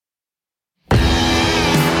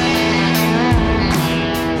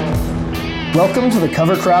Welcome to the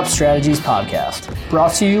Cover Crop Strategies podcast,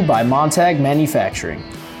 brought to you by Montag Manufacturing.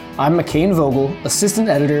 I'm McCain Vogel, Assistant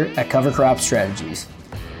Editor at Cover Crop Strategies.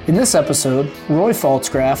 In this episode, Roy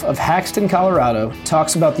Pfaltgraff of Haxtun, Colorado,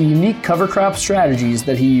 talks about the unique cover crop strategies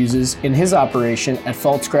that he uses in his operation at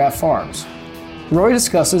Pfaltzgraff Farms. Roy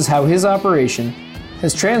discusses how his operation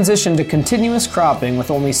has transitioned to continuous cropping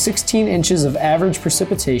with only 16 inches of average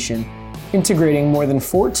precipitation, integrating more than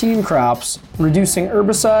 14 crops, reducing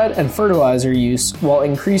herbicide and fertilizer use while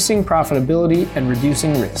increasing profitability and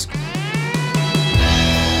reducing risk.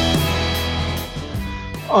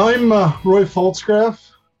 I'm Roy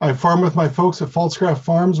Pfaltgraff. I farm with my folks at Pfaltzgraff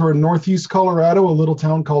Farms. We're in northeast Colorado, a little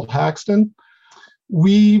town called Haxtun.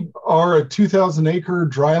 We are a 2,000-acre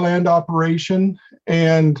dryland operation,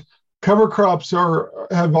 and cover crops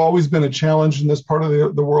have always been a challenge in this part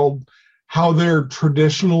of the world, how they're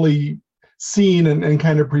traditionally seen and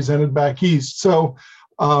kind of presented back east. So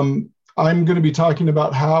I'm going to be talking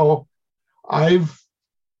about how I've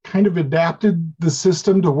kind of adapted the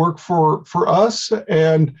system to work for us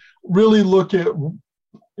and really look at,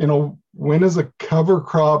 when is a cover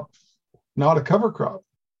crop not a cover crop?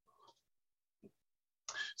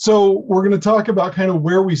 So we're going to talk about kind of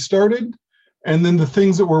where we started and then the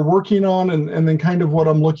things that we're working on and then kind of what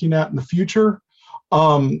I'm looking at in the future.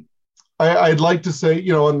 I'd like to say,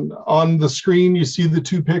 on the screen, you see the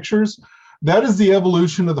two pictures. That is the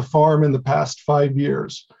evolution of the farm in the past 5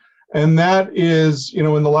 years. And that is, in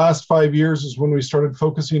the last 5 years is when we started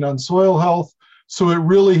focusing on soil health. So it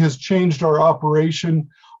really has changed our operation.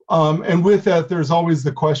 And with that, there's always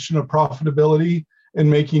the question of profitability and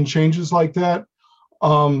making changes like that.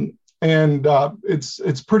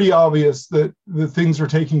 It's pretty obvious that the things are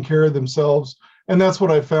taking care of themselves. And that's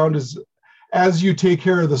what I found is, as you take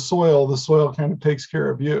care of the soil kind of takes care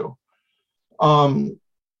of you.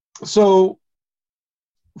 So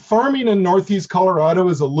farming in northeast Colorado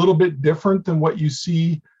is a little bit different than what you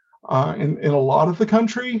see in a lot of the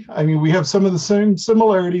country. I mean, we have some of the same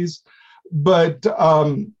similarities, but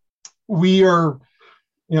we are,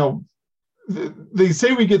 they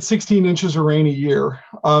say we get 16 inches of rain a year.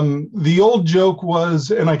 The old joke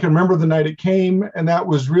was, and I can remember the night it came, and that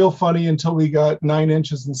was real funny until we got 9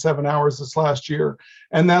 inches in 7 hours this last year.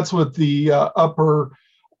 And that's what the upper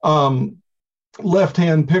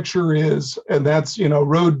left-hand picture is. And that's,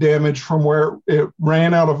 road damage from where it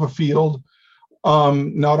ran out of a field,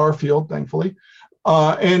 not our field, thankfully.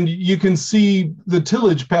 And you can see the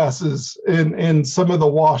tillage passes in some of the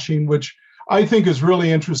washing, which I think is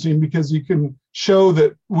really interesting because you can show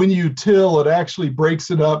that when you till, it actually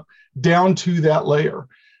breaks it up down to that layer.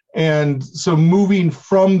 And so moving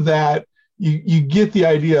from that, you get the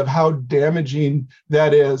idea of how damaging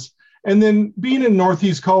that is. And then being in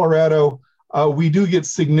northeast Colorado, we do get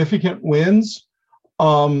significant winds.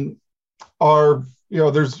 There's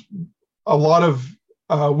a lot of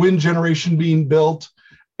wind generation being built.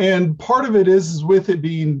 And part of it is with it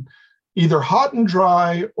being either hot and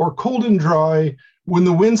dry or cold and dry. When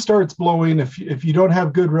the wind starts blowing, if you don't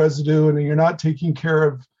have good residue and you're not taking care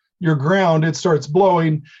of your ground, it starts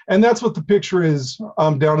blowing. And that's what the picture is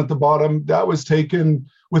down at the bottom. That was taken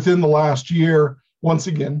within the last year. Once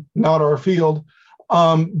again, not our field.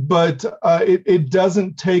 But it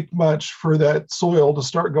doesn't take much for that soil to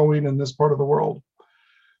start going in this part of the world.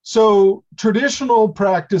 So traditional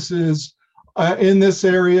practices in this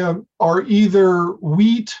area are either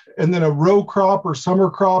wheat and then a row crop or summer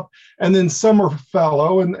crop and then summer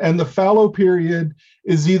fallow. And the fallow period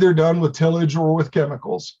is either done with tillage or with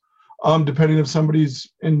chemicals, depending if somebody's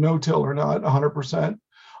in no-till or not, 100%.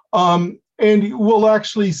 And we'll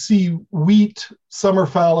actually see wheat, summer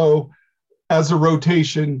fallow as a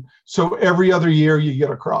rotation. So every other year you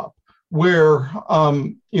get a crop where,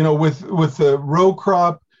 with the row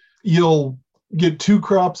crop, you'll get 2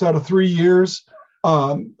 crops out of 3 years.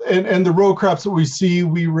 And the row crops that we see,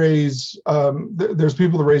 we raise, there's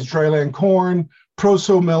people that raise dryland corn,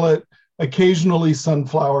 proso millet, occasionally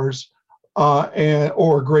sunflowers,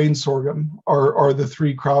 or grain sorghum are the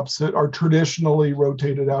 3 crops that are traditionally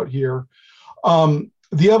rotated out here.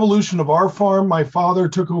 The evolution of our farm, my father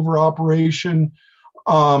took over operation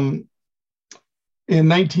in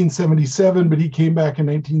 1977, but he came back in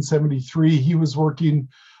 1973. He was working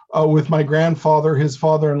with my grandfather, his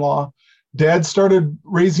father-in-law. Dad started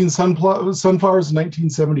raising sunflowers in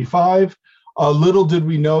 1975. Little did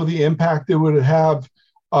we know the impact it would have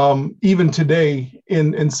even today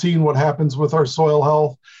in seeing what happens with our soil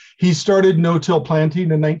health. He started no-till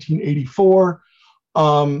planting in 1984.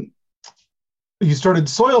 he started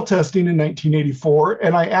soil testing in 1984,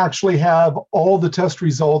 and I actually have all the test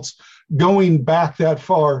results going back that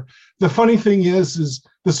far. The funny thing is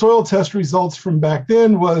the soil test results from back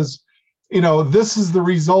then was, this is the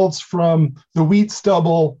results from the wheat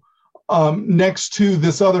stubble next to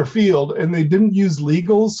this other field, and they didn't use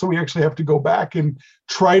legals, so we actually have to go back and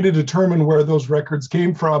try to determine where those records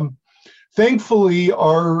came from. Thankfully,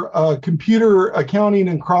 our computer accounting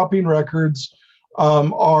and cropping records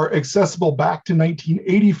are accessible back to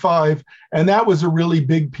 1985, and that was a really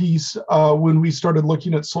big piece when we started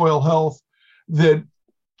looking at soil health, that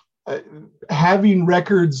having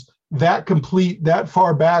records that complete, that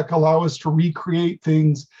far back, allow us to recreate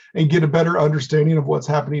things and get a better understanding of what's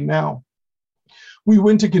happening now. We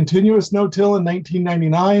went to continuous no-till in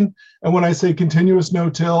 1999, and when I say continuous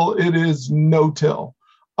no-till, it is no-till.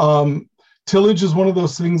 Tillage is one of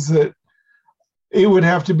those things that it would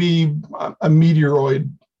have to be a meteoroid,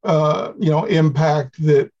 impact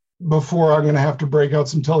that before I'm going to have to break out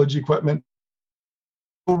some tillage equipment.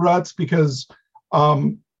 Ruts, because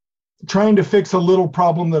trying to fix a little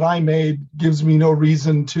problem that I made gives me no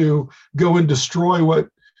reason to go and destroy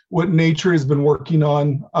what nature has been working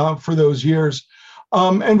on for those years.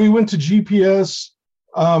 And we went to GPS.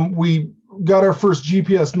 We got our first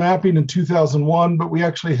GPS mapping in 2001, but we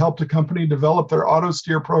actually helped a company develop their auto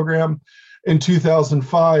steer program in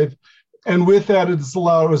 2005. And with that, it's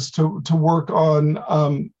allowed us to work on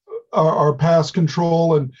our pest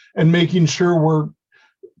control and making sure we're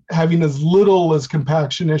having as little as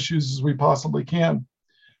compaction issues as we possibly can.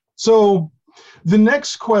 So the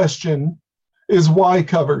next question is why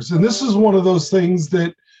covers? And this is one of those things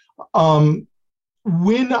that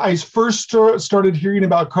when I first started hearing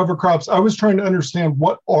about cover crops, I was trying to understand,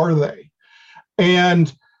 what are they?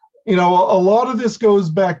 And a lot of this goes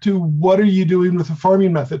back to, what are you doing with the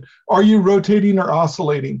farming method? Are you rotating or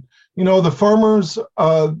oscillating? The farmers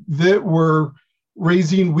that were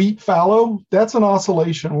raising wheat fallow, that's an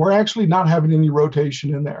oscillation. We're actually not having any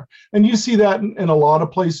rotation in there. And you see that in a lot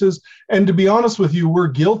of places. And to be honest with you, we're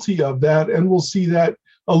guilty of that. And we'll see that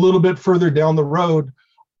a little bit further down the road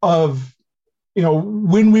of,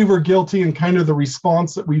 when we were guilty and kind of the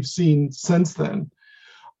response that we've seen since then.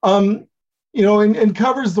 In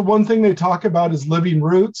covers, the one thing they talk about is living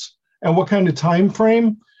roots and what kind of time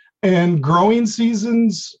frame, and growing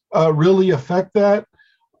seasons really affect that.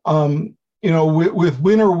 With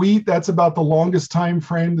winter wheat, that's about the longest time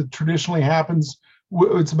frame that traditionally happens.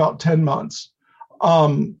 It's about 10 months.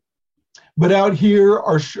 But out here,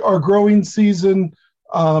 our growing season,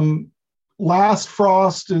 last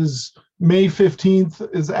frost is May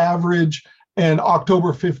 15th is average, and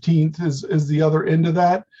October 15th is the other end of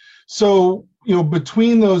that. So,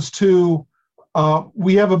 between those two,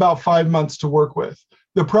 we have about 5 months to work with.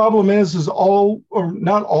 The problem is all, or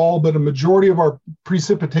not all, but a majority of our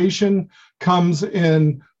precipitation comes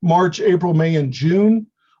in March, April, May, and June.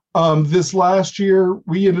 This last year,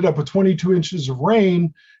 we ended up with 22 inches of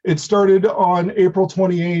rain. It started on April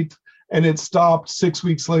 28th, and it stopped 6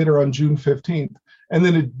 weeks later on June 15th. And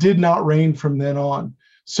then it did not rain from then on.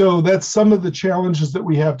 So that's some of the challenges that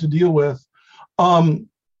we have to deal with. And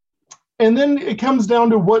then it comes down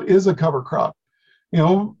to, what is a cover crop?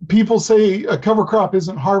 People say a cover crop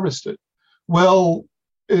isn't harvested. Well,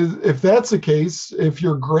 if that's the case, if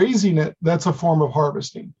you're grazing it, that's a form of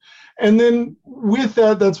harvesting. And then with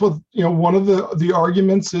that, that's what, one of the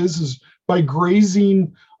arguments is by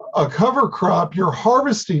grazing a cover crop, you're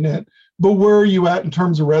harvesting it, but where are you at in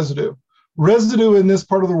terms of residue? Residue in this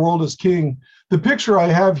part of the world is king. The picture I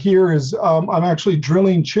have here is I'm actually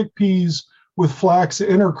drilling chickpeas with flax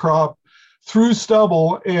intercrop through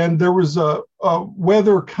stubble, and there was a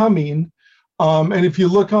weather coming. And if you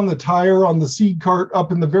look on the tire on the seed cart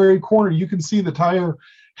up in the very corner, you can see the tire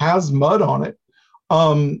has mud on it.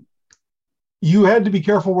 You had to be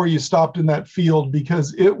careful where you stopped in that field,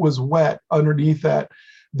 because it was wet underneath that.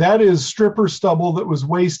 That is stripper stubble that was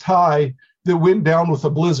waist high that went down with a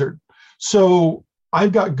blizzard. So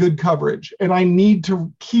I've got good coverage, and I need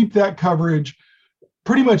to keep that coverage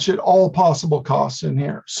pretty much at all possible costs in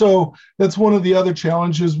here. So that's one of the other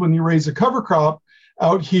challenges when you raise a cover crop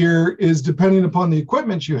out here, is depending upon the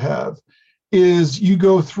equipment you have, is you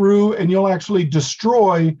go through and you'll actually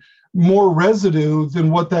destroy more residue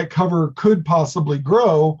than what that cover could possibly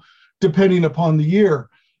grow, depending upon the year.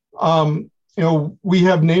 We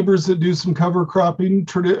have neighbors that do some cover cropping,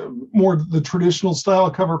 more the traditional style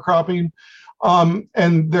cover cropping,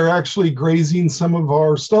 and they're actually grazing some of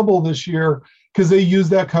our stubble this year because they use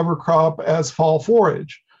that cover crop as fall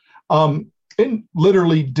forage. It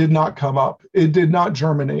literally did not come up. It did not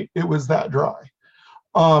germinate. It was that dry.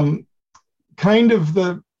 Kind of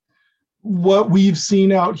the what we've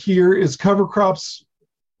seen out here is cover crops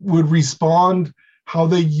would respond how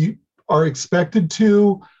they are expected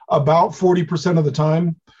to about 40% of the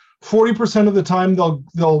time. 40% of the time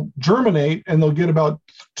they'll germinate and they'll get about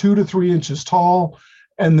 2 to 3 inches tall,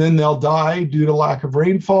 and then they'll die due to lack of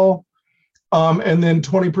rainfall. And then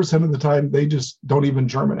 20% of the time they just don't even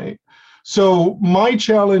germinate. So my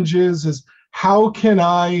challenge is how can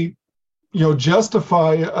I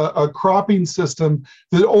justify a cropping system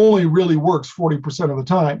that only really works 40% of the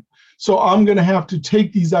time? So I'm going to have to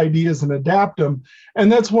take these ideas and adapt them.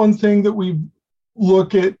 And that's one thing that we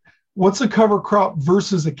look at. What's a cover crop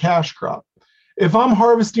versus a cash crop? If I'm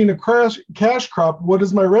harvesting a cash crop, what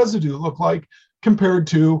does my residue look like compared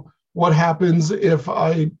to what happens if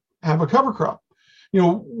I have a cover crop?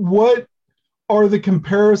 What are the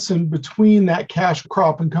comparison between that cash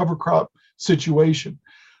crop and cover crop situation?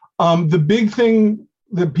 The big thing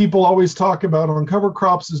that people always talk about on cover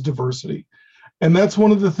crops is diversity. And that's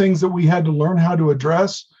one of the things that we had to learn how to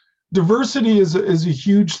address. Diversity is a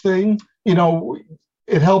huge thing.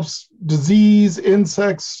 It helps disease,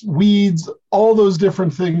 insects, weeds, all those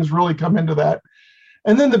different things really come into that.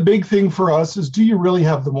 And then the big thing for us is, do you really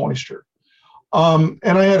have the moisture? And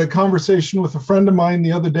I had a conversation with a friend of mine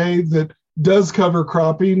the other day that does cover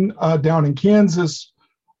cropping down in Kansas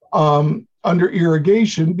under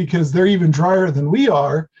irrigation, because they're even drier than we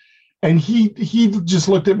are. And he just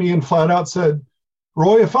looked at me and flat out said,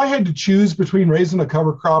 Roy, if I had to choose between raising a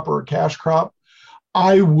cover crop or a cash crop,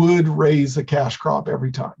 I would raise a cash crop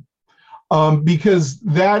every time, because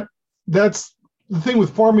that's the thing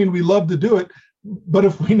with farming. We love to do it, but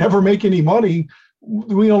if we never make any money,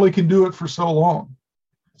 we only can do it for so long.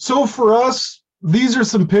 So for us, these are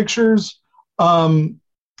some pictures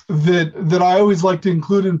that I always like to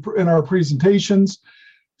include in our presentations.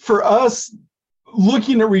 For us,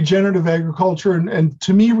 looking at regenerative agriculture, and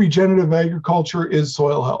to me, regenerative agriculture is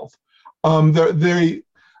soil health.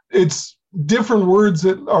 It's different words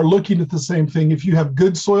that are looking at the same thing. If you have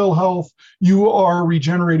good soil health, you are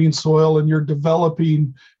regenerating soil and you're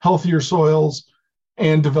developing healthier soils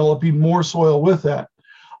and developing more soil with that.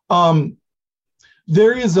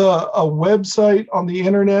 There is a website on the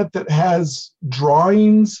internet that has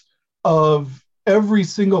drawings of every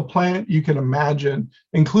single plant you can imagine,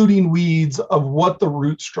 including weeds, of what the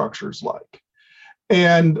root structure's like.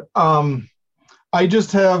 And I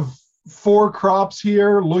just have 4 crops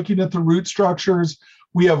here looking at the root structures.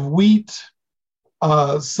 We have wheat,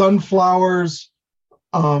 sunflowers.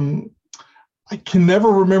 I can never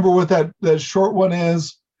remember what that short one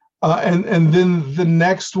is. And then the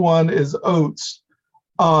next one is oats.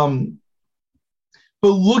 But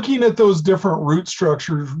looking at those different root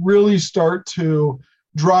structures really start to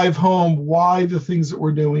drive home why the things that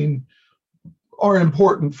we're doing are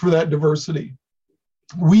important for that diversity.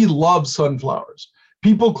 We love sunflowers.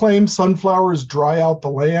 People claim sunflowers dry out the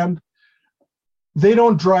land. They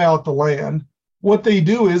don't dry out the land. What they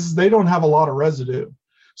do is they don't have a lot of residue.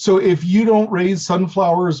 So if you don't raise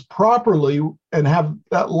sunflowers properly and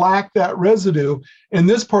lack that residue, in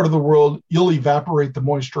this part of the world, you'll evaporate the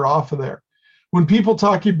moisture off of there. When people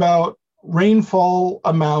talk about rainfall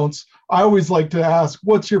amounts, I always like to ask,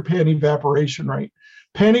 what's your pan evaporation rate?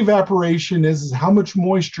 Pan evaporation is how much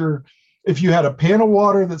moisture. If you had a pan of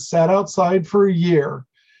water that sat outside for a year,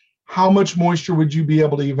 how much moisture would you be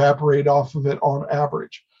able to evaporate off of it on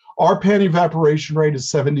average? Our pan evaporation rate is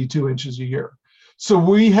 72 inches a year. So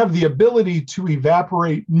we have the ability to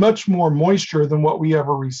evaporate much more moisture than what we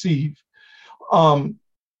ever receive.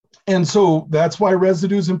 And so that's why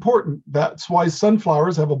residue is important. That's why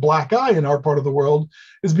sunflowers have a black eye in our part of the world,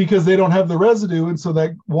 is because they don't have the residue. And so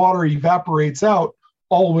that water evaporates out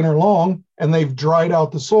all winter long, and they've dried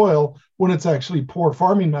out the soil when it's actually poor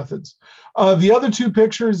farming methods. The other 2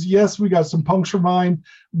 pictures, yes, we got some puncture vine,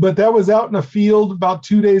 but that was out in a field about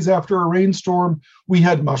 2 days after a rainstorm. We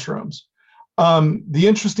had mushrooms. The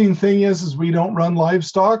interesting thing is we don't run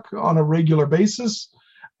livestock on a regular basis.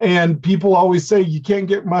 And people always say you can't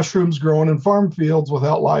get mushrooms growing in farm fields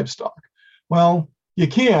without livestock. Well, you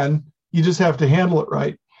can, you just have to handle it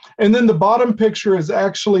right. And then the bottom picture is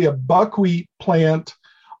actually a buckwheat plant.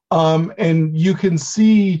 And you can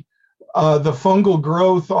see the fungal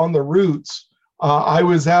growth on the roots. I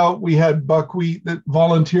was out, we had buckwheat that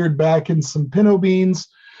volunteered back in some pinto beans,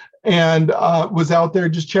 and was out there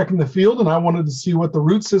just checking the field, and I wanted to see what the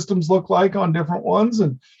root systems look like on different ones.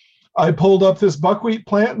 And I pulled up this buckwheat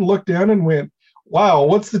plant and looked in and went, wow,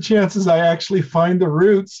 what's the chances I actually find the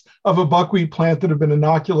roots of a buckwheat plant that have been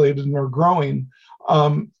inoculated and are growing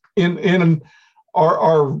in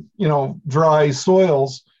our dry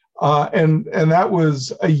soils. And that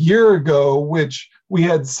was a year ago, which we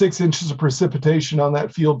had 6 inches of precipitation on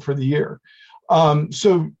that field for the year.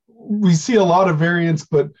 So we see a lot of variance,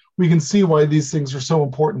 but we can see why these things are so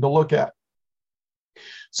important to look at.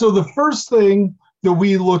 So the first thing that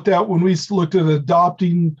we looked at when we looked at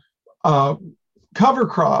adopting cover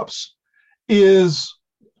crops is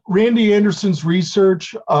Randy Anderson's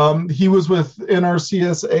research. He was with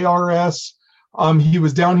NRCS ARS. He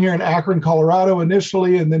was down here in Akron, Colorado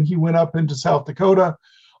initially, and then he went up into South Dakota.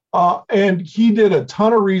 And he did a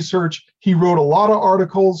ton of research. He wrote a lot of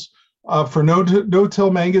articles for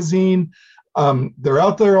No-Till magazine. They're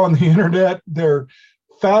out there on the internet. They're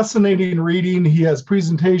fascinating reading. He has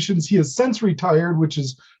presentations. He has since retired, which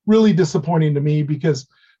is really disappointing to me because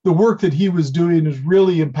the work that he was doing is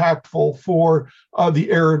really impactful for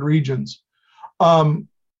the arid regions.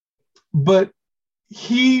 But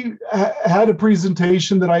he had a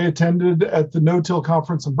presentation that I attended at the No-Till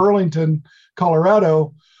conference in Burlington,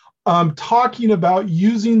 Colorado, talking about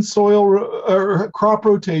using soil or crop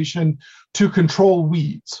rotation to control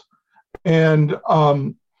weeds. And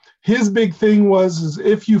his big thing is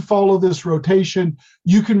if you follow this rotation,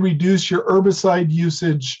 you can reduce your herbicide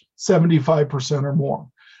usage 75% or more.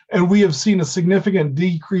 And we have seen a significant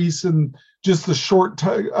decrease in just the short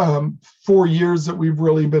 4 years that we've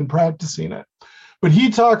really been practicing it. But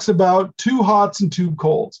he talks about 2 hots and 2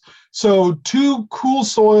 colds. So 2 cool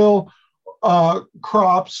soil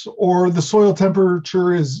crops, or the soil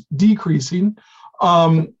temperature is decreasing,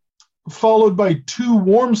 followed by 2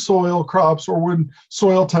 warm soil crops, or when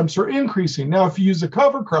soil temps are increasing. Now, if you use a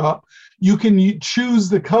cover crop, you can choose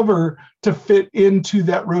the cover to fit into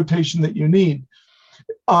that rotation that you need.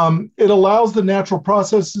 It allows the natural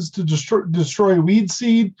processes to destroy weed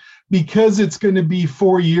seed because it's going to be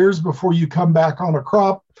 4 years before you come back on a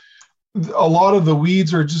crop. A lot of the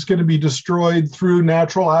weeds are just going to be destroyed through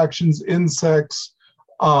natural actions, insects,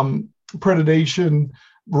 predation,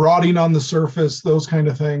 rotting on the surface, those kind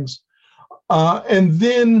of things. And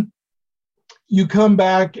then you come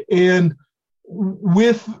back, and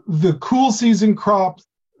with the cool season crops,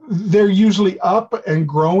 they're usually up and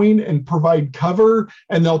growing and provide cover,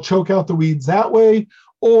 and they'll choke out the weeds that way.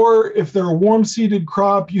 Or if they're a warm seeded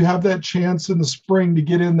crop, you have that chance in the spring to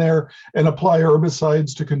get in there and apply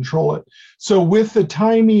herbicides to control it. So with the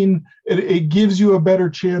timing, it gives you a better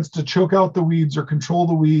chance to choke out the weeds or control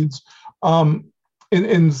the weeds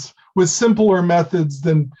with simpler methods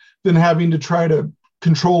than having to try to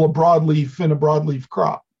control a broadleaf in a broadleaf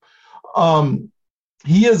crop.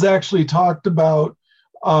 He has actually talked about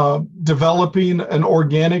developing an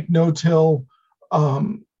organic no-till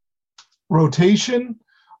rotation,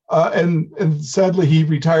 and sadly he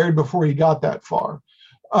retired before he got that far.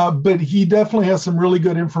 But he definitely has some really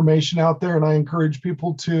good information out there, and I encourage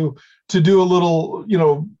people to do a little,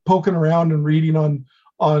 poking around and reading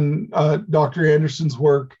on Dr. Anderson's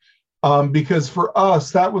work, because for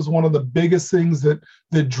us that was one of the biggest things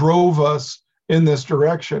that drove us in this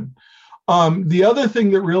direction. The other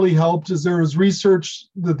thing that really helped is there was research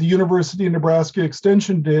that the University of Nebraska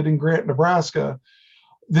Extension did in Grant, Nebraska,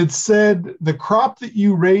 that said the crop that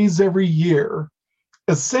you raise every year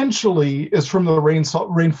essentially is from the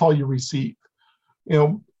rainfall you receive.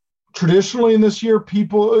 Traditionally in this year,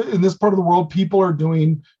 people in this part of the world, people are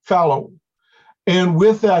doing fallow. And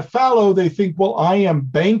with that fallow, they think, well, I am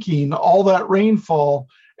banking all that rainfall,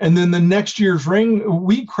 and then the next year's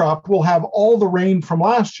wheat crop will have all the rain from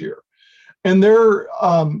last year. And their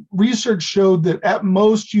research showed that at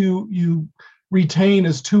most you retain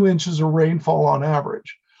is 2 inches of rainfall on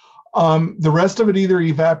average. The rest of it either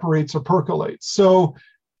evaporates or percolates. So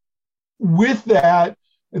with that,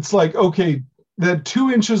 it's like, okay, that 2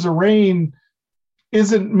 inches of rain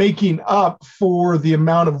isn't making up for the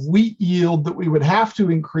amount of wheat yield that we would have to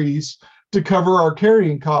increase to cover our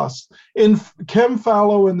carrying costs. In chem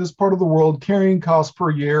fallow in this part of the world, carrying costs per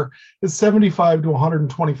year is $75 to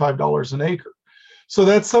 $125 an acre. So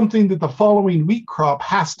that's something that the following wheat crop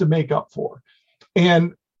has to make up for.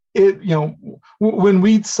 And when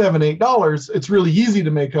wheat's $7, $8, it's really easy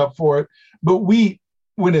to make up for it. But wheat,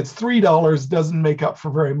 when it's $3, doesn't make up for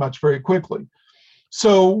very much very quickly.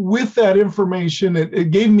 So with that information,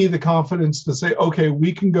 it gave me the confidence to say, okay,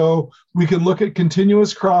 we can look at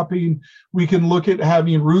continuous cropping. We can look at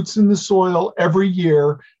having roots in the soil every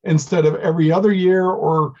year instead of every other year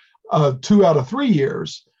or 2 out of 3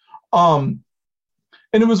 years. And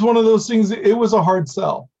it was one of those things, it was a hard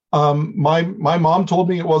sell. My mom told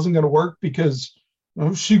me it wasn't going to work because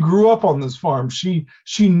she grew up on this farm. She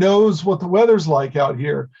knows what the weather's like out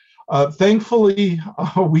here. Thankfully,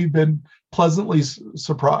 we've been pleasantly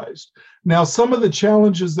surprised. Now, some of the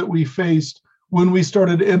challenges that we faced when we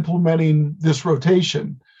started implementing this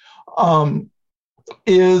rotation,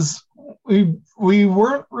 is we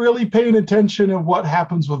weren't really paying attention to what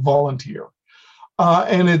happens with volunteer.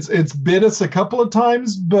 And it's bit us a couple of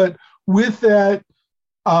times, but with that,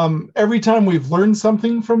 every time we've learned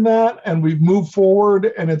something from that and we've moved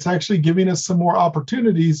forward, and it's actually giving us some more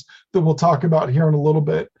opportunities that we'll talk about here in a little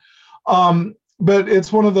bit. But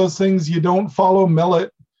it's one of those things, you don't follow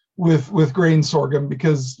millet with grain sorghum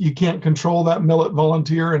because you can't control that millet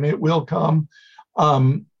volunteer, and it will come.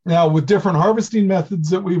 Now, with different harvesting methods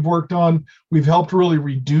that we've worked on, we've helped really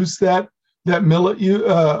reduce that millet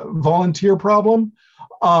volunteer problem,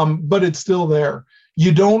 but it's still there.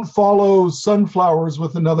 You don't follow sunflowers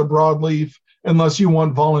with another broadleaf unless you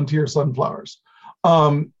want volunteer sunflowers.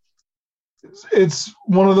 It's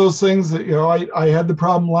one of those things that, I had the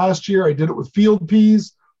problem last year. I did it with field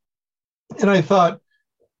peas, and I thought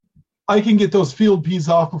I can get those field peas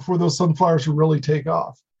off before those sunflowers will really take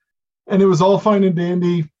off. And it was all fine and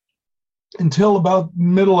dandy until about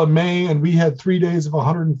middle of May, and we had 3 days of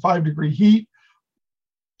 105-degree heat.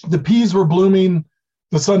 The peas were blooming.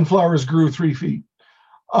 The sunflowers grew 3 feet.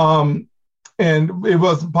 And it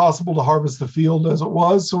wasn't possible to harvest the field as it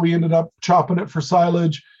was, so we ended up chopping it for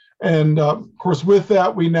silage. And of course, with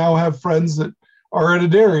that, we now have friends that are at a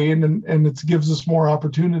dairy, and it gives us more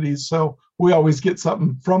opportunities. So we always get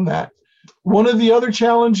something from that. One of the other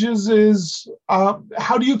challenges is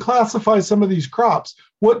how do you classify some of these crops?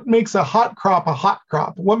 What makes a hot crop a hot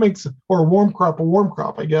crop? Or a warm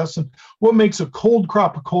crop, I guess? And what makes a cold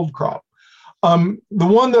crop a cold crop? The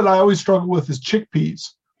one that I always struggle with is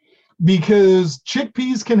chickpeas, because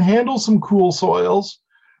chickpeas can handle some cool soils,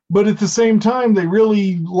 but at the same time, they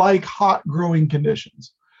really like hot growing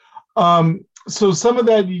conditions. So some of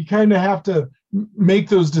that, you kind of have to make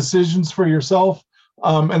those decisions for yourself.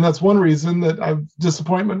 And that's one reason that I've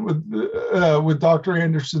disappointment with Dr.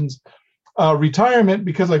 Anderson's retirement,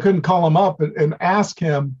 because I couldn't call him up and ask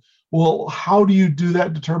him, well, how do you do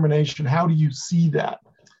that determination? How do you see that?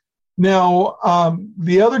 Now,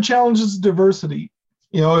 the other challenge is diversity.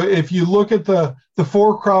 If you look at the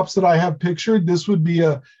 4 crops that I have pictured, this would be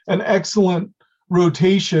an excellent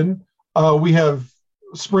rotation. We have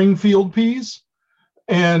spring field peas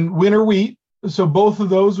and winter wheat. So both of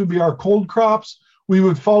those would be our cold crops. We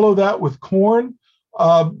would follow that with corn.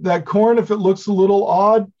 That corn, if it looks a little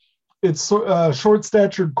odd, it's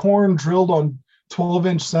short-statured corn drilled on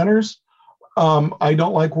 12-inch centers. I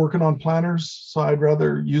don't like working on planters, so I'd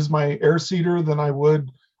rather use my air seeder than I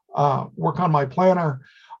would work on my planter.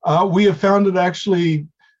 We have found it actually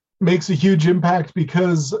makes a huge impact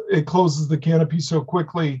because it closes the canopy so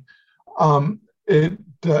quickly. In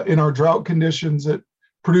our drought conditions, it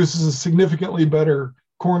produces a significantly better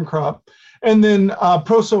corn crop. And then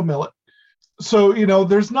proso millet. So,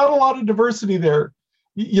 there's not a lot of diversity there.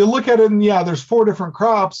 You look at it and there's 4 different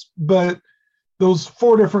crops, but those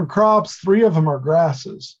 4 different crops, 3 of them are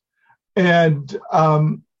grasses. And,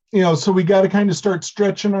 so we got to kind of start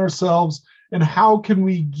stretching ourselves, and how can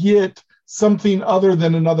we get something other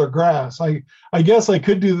than another grass? I guess I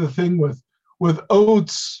could do the thing with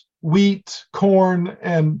oats, wheat, corn,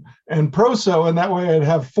 and proso, and that way I'd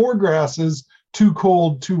have 4 grasses, 2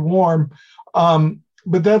 cold, 2 warm.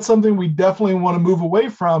 But that's something we definitely want to move away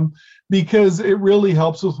from, because it really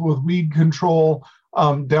helps us with weed control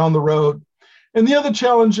down the road. And the other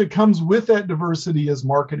challenge that comes with that diversity is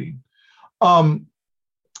marketing.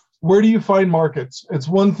 Where do you find markets? It's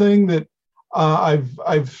one thing that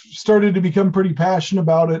I've started to become pretty passionate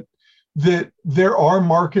about it, that there are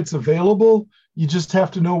markets available. You just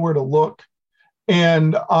have to know where to look.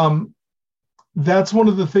 And that's one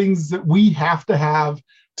of the things that we have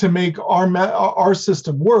to make our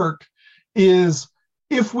system work, is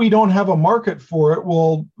if we don't have a market for it,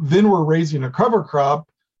 well, then we're raising a cover crop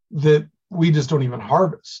that we just don't even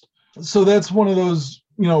harvest. So that's one of those,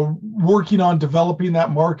 working on developing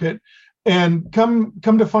that market, and come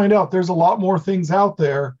to find out there's a lot more things out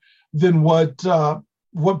there than what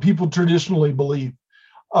people traditionally believe.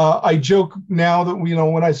 I joke now that,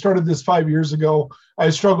 when I started this 5 years ago, I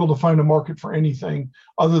struggled to find a market for anything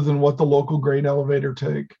other than what the local grain elevator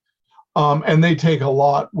take. And they take a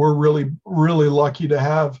lot. We're really, really lucky to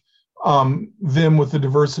have them with the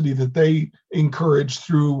diversity that they encourage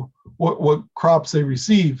through what crops they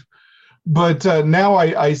receive. But now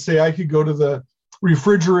I say I could go to the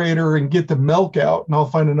refrigerator and get the milk out, and I'll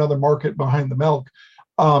find another market behind the milk.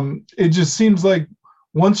 It just seems like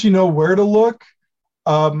once you know where to look,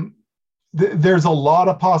 there's a lot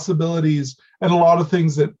of possibilities and a lot of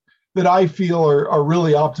things that I feel are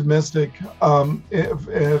really optimistic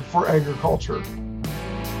for agriculture.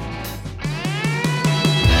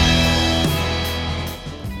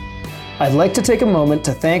 I'd like to take a moment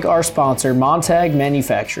to thank our sponsor, Montag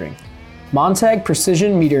Manufacturing. Montag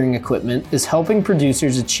precision metering equipment is helping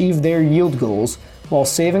producers achieve their yield goals while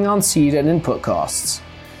saving on seed and input costs.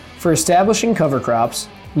 For establishing cover crops,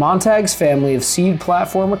 Montag's family of seed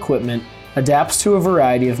platform equipment adapts to a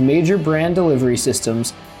variety of major brand delivery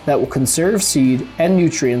systems that will conserve seed and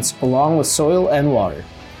nutrients along with soil and water.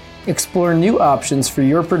 Explore new options for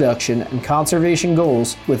your production and conservation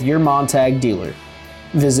goals with your Montag dealer.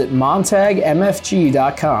 Visit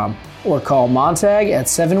montagmfg.com or call Montag at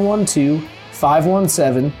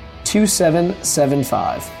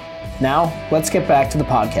 712-517-2775. Now, let's get back to the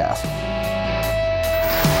podcast.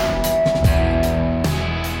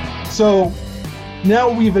 So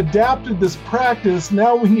now we've adapted this practice.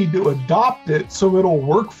 Now we need to adopt it so it'll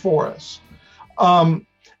work for us. And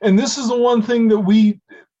this is the one thing that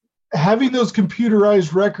having those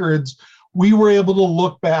computerized records, we were able to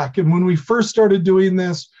look back. And when we first started doing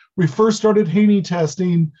this, we first started Haney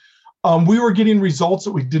testing, we were getting results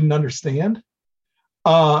that we didn't understand.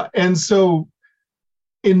 And so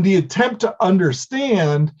in the attempt to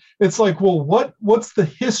understand, it's like, well, what's the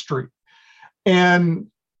history? And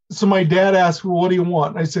so my dad asked, well, what do you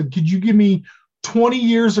want? And I said, could you give me 20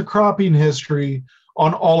 years of cropping history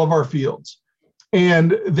on all of our fields?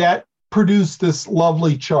 And that produced this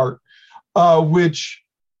lovely chart, which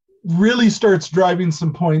really starts driving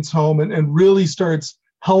some points home and really starts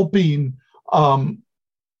helping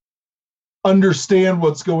understand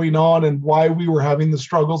what's going on and why we were having the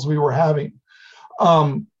struggles we were having.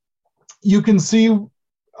 You can see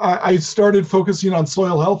I started focusing on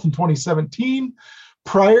soil health in 2017.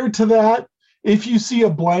 Prior to that, if you see a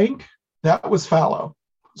blank, that was fallow.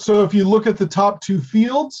 So if you look at the top two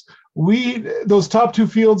fields, those top two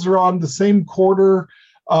fields are on the same quarter.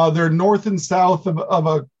 They're north and south of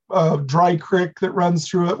a dry creek that runs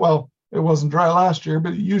through it. Well, it wasn't dry last year,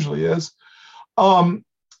 but it usually is.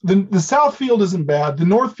 The south field isn't bad. The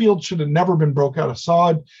north field should have never been broke out of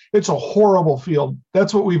sod. It's a horrible field.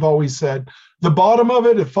 That's what we've always said. The bottom of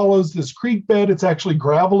it follows this creek bed. It's actually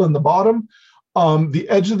gravel in the bottom. The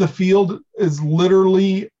edge of the field is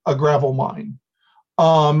literally a gravel mine.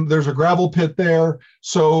 There's a gravel pit there.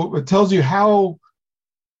 So it tells you how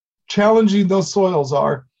challenging those soils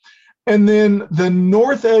are. And then the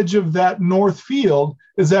north edge of that north field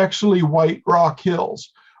is actually white rock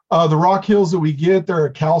hills. The rock hills that we get, they're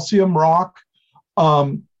a calcium rock.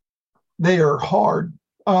 They are hard.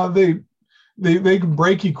 They can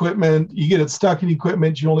break equipment. You get it stuck in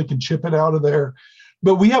equipment. You only can chip it out of there.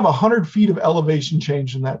 But we have 100 feet of elevation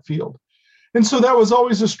change in that field. And so that was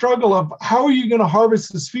always a struggle of how are you going to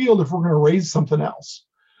harvest this field if we're going to raise something else?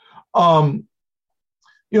 Because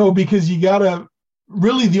you got to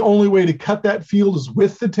really, the only way to cut that field is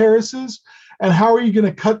with the terraces. And how are you going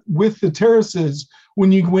to cut with the terraces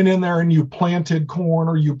when you went in there and you planted corn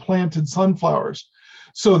or you planted sunflowers?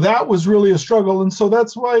 So that was really a struggle. And so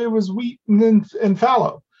that's why it was wheat and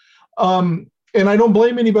fallow. And I don't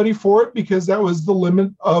blame anybody for it because that was the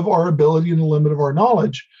limit of our ability and the limit of our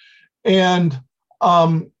knowledge. And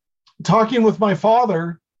talking with my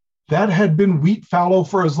father, that had been wheat fallow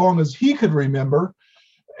for as long as he could remember.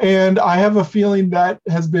 And I have a feeling that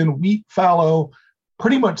has been wheat fallow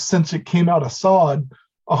pretty much since it came out of sod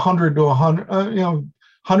 100 to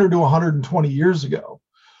 120 years ago.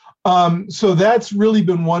 So that's really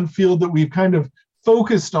been one field that we've kind of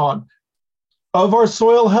focused on. Of our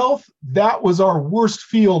soil health, that was our worst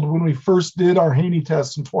field when we first did our Haney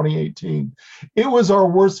test in 2018. It was our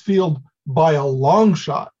worst field by a long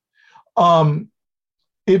shot.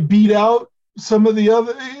 It beat out some of the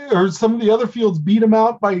other fields beat them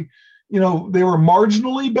out by, they were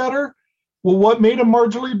marginally better. Well, what made them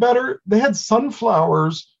marginally better? They had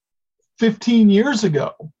sunflowers 15 years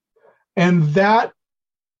ago, and that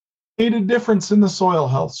made a difference in the soil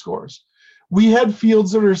health scores. We had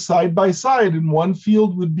fields that are side by side, and one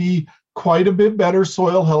field would be quite a bit better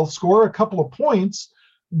soil health score, a couple of points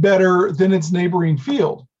better than its neighboring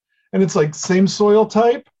field. And it's like same soil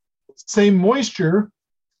type, same moisture,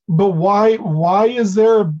 but why is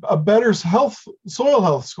there a better soil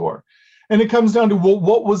health score? And it comes down to, well,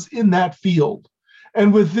 what was in that field?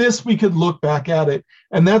 And with this, we could look back at it.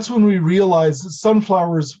 And that's when we realized that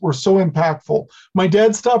sunflowers were so impactful. My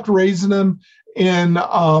dad stopped raising them in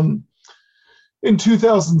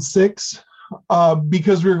 2006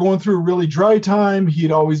 because we were going through a really dry time.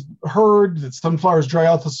 He'd always heard that sunflowers dry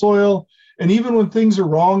out the soil. And even when things are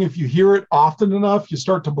wrong, if you hear it often enough, you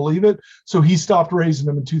start to believe it. So he stopped raising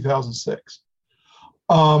them in 2006.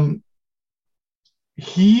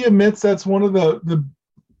 He admits that's one of the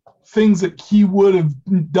things that he would have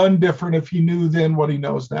done different if he knew then what he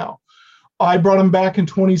knows now. I brought them back in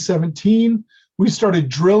 2017. We started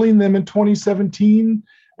drilling them in 2017,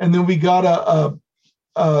 and then we got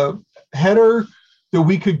a header that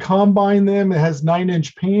we could combine them. It has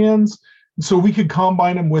 9-inch pans, so we could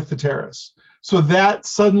combine them with the terrace. So that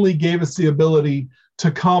suddenly gave us the ability to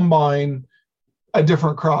combine a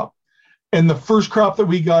different crop. And the first crop that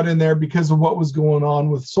we got in there, because of what was going on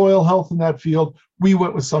with soil health in that field, we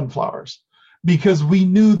went with sunflowers because we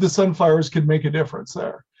knew the sunflowers could make a difference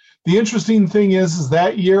there. The interesting thing is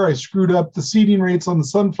that year I screwed up the seeding rates on the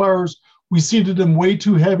sunflowers. We seeded them way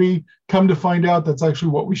too heavy. Come to find out, that's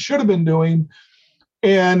actually what we should have been doing.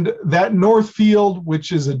 And that north field,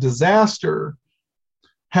 which is a disaster,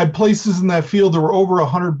 had places in that field that were over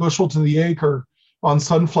 100 bushel to the acre on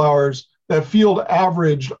sunflowers. That field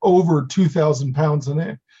averaged over 2,000 pounds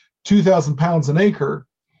an acre.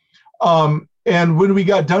 And when we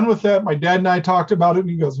got done with that, my dad and I talked about it, and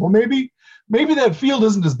he goes, well, maybe that field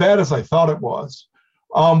isn't as bad as I thought it was.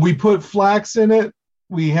 We put flax in it.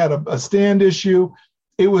 We had a stand issue.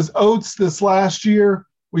 It was oats this last year.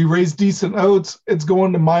 We raised decent oats. It's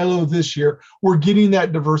going to milo this year. We're getting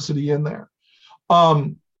that diversity in there.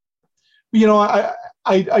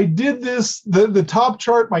 I did this, the top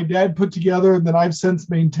chart my dad put together and that I've since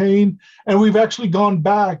maintained, and we've actually gone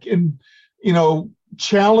back and,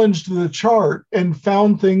 challenged the chart and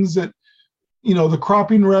found things that, the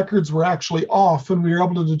cropping records were actually off, and we were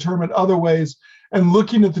able to determine other ways. And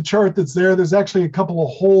looking at the chart that's there, there's actually a couple of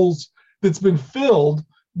holes that's been filled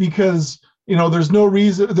because, there's no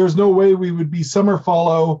way we would be summer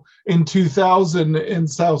fallow in 2000 in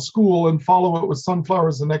South School and follow it with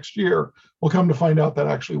sunflowers the next year. We'll come to find out that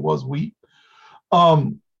actually was wheat.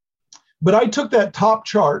 But I took that top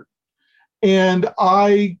chart and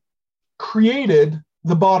I created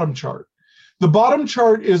the bottom chart. The bottom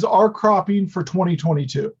chart is our cropping for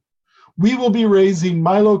 2022. We will be raising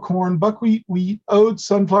milo corn, buckwheat, wheat, oats,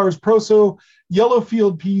 sunflowers, proso, yellow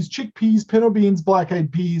field peas, chickpeas, pinto beans,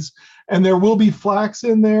 black-eyed peas, and there will be flax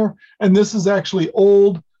in there. And this is actually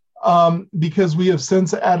old because we have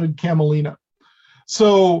since added camelina.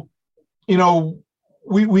 So,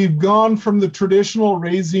 we've gone from the traditional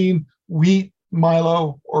raising wheat,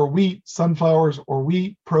 milo, or wheat, sunflowers, or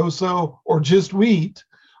wheat, proso, or just wheat.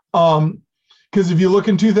 Because if you look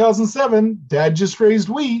in 2007, Dad just raised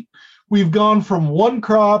wheat. We've gone from one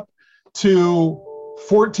crop to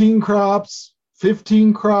 14 crops,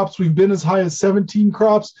 15 crops. We've been as high as 17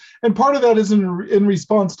 crops. And part of that is in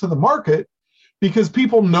response to the market, because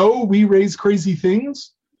people know we raise crazy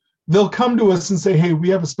things. They'll come to us and say, hey, we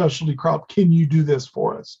have a specialty crop. Can you do this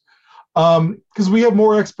for us? Because we have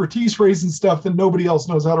more expertise raising stuff than nobody else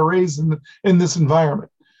knows how to raise in this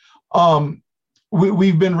environment.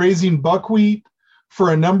 We've been raising buckwheat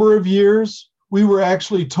for a number of years. We were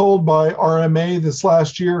actually told by RMA this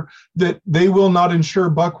last year that they will not insure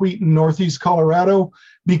buckwheat in Northeast Colorado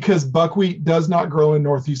because buckwheat does not grow in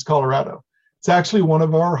Northeast Colorado. It's actually one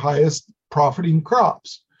of our highest profiting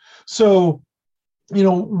crops. So,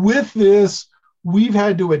 with this, we've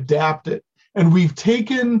had to adapt it. And we've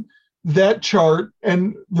taken that chart,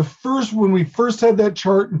 and when we first had that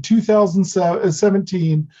chart in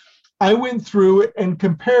 2017, I went through it and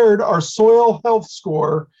compared our soil health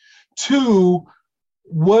score to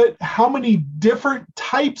how many different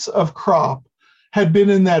types of crop had been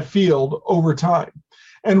in that field over time.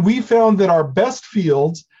 And we found that our best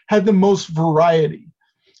fields had the most variety,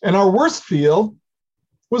 and our worst field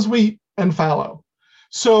was wheat and fallow.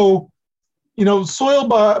 So, soil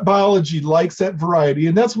biology likes that variety.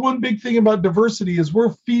 And that's one big thing about diversity is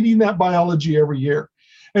we're feeding that biology every year.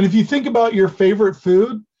 And if you think about your favorite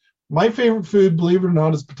food, my favorite food, believe it or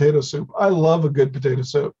not, is potato soup. I love a good potato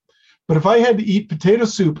soup. But if I had to eat potato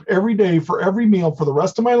soup every day for every meal for the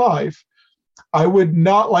rest of my life, I would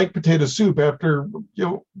not like potato soup after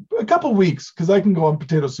a couple of weeks, because I can go on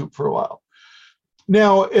potato soup for a while.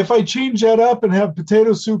 Now, if I change that up and have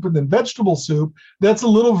potato soup and then vegetable soup, that's a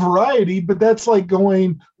little variety, but that's like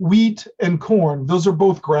going wheat and corn. Those are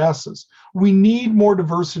both grasses. We need more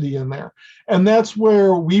diversity in there. And that's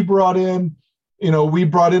where we brought in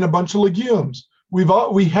a bunch of legumes.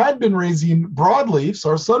 We had been raising broadleafs,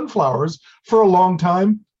 our sunflowers, for a long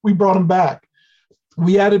time. We brought them back.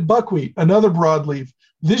 We added buckwheat, another broadleaf.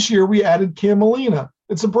 This year we added camelina.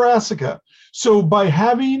 It's a brassica. So by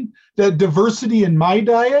having that diversity in my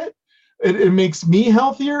diet, it makes me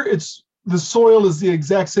healthier. The soil is the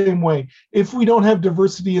exact same way. If we don't have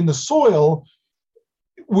diversity in the soil,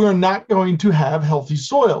 we're not going to have healthy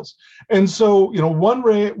soils. And so, one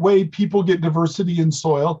way people get diversity in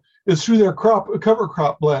soil is through their cover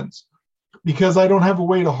crop blends. Because I don't have a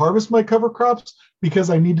way to harvest my cover crops, because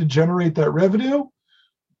I need to generate that revenue,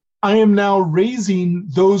 I am now raising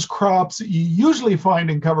those crops that you usually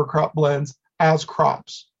find in cover crop blends as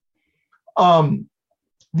crops.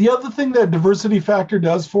 The other thing that diversity factor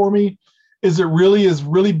does for me is it really is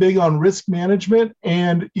really big on risk management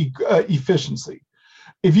and efficiency.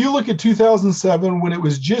 If you look at 2007, when it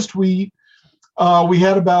was just wheat, we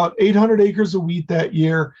had about 800 acres of wheat that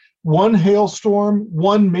year. One hailstorm,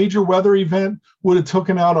 one major weather event would have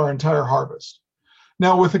taken out our entire harvest.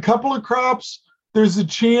 Now, with a couple of crops, there's a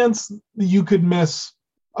chance that you could miss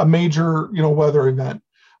a major, weather event.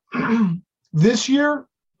 This year,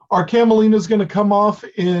 our camelina is going to come off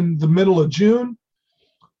in the middle of June.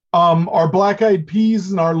 Our black-eyed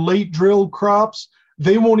peas and our late drilled crops,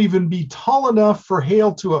 they won't even be tall enough for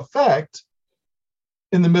hail to affect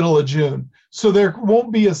in the middle of June. So there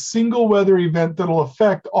won't be a single weather event that'll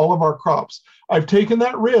affect all of our crops. I've taken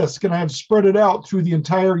that risk and I have spread it out through the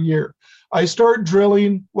entire year. I start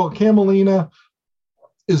drilling, camelina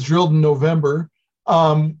is drilled in November.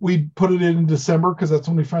 We put it in December because that's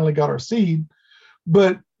when we finally got our seed.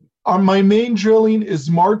 But my main drilling is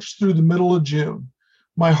March through the middle of June.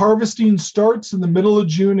 My harvesting starts in the middle of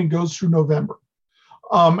June and goes through November.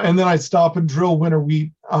 And then I stop and drill winter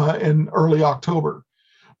wheat in early October.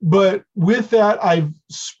 But with that, I've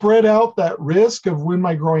spread out that risk of when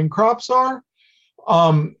my growing crops are.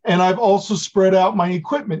 And I've also spread out my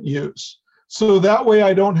equipment use. So that way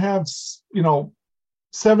I don't have,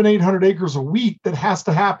 700-800 acres of wheat that has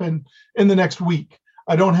to happen in the next week.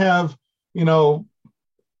 I don't have,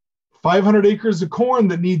 500 acres of corn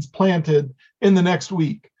that needs planted in the next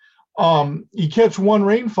week. You catch one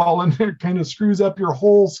rainfall and it kind of screws up your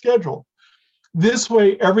whole schedule. This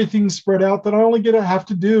way, everything's spread out that I only have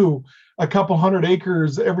to do a couple hundred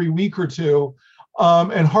acres every week or two,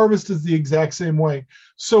 and harvest is the exact same way.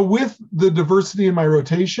 So with the diversity in my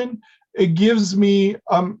rotation, it gives me,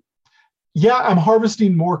 I'm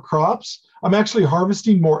harvesting more crops. I'm actually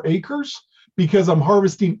harvesting more acres because I'm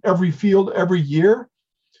harvesting every field every year,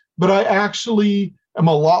 but I actually am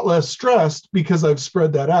a lot less stressed because I've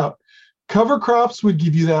spread that out. Cover crops would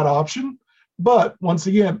give you that option. But once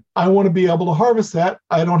again, I want to be able to harvest that.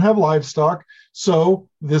 I don't have livestock, so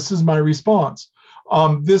this is my response.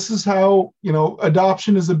 This is how,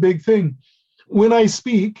 adoption is a big thing. When I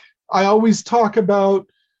speak, I always talk about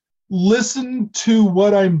listen to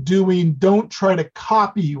what I'm doing. Don't try to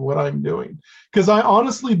copy what I'm doing. Because I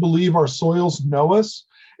honestly believe our soils know us.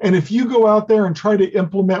 And if you go out there and try to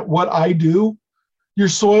implement what I do, your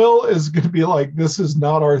soil is going to be like, this is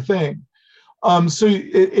not our thing. So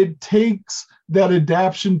it takes that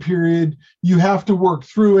adaptation period. You have to work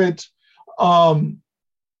through it.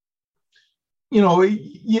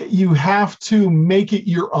 You have to make it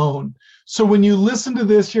your own. So when you listen to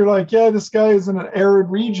this, you're like, yeah, this guy is in an arid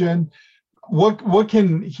region. What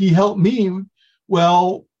can he help me?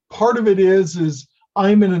 Well, part of it is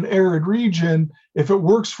I'm in an arid region. If it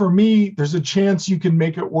works for me, there's a chance you can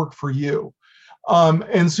make it work for you.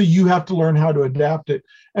 And so you have to learn how to adapt it.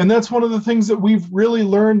 And that's one of the things that we've really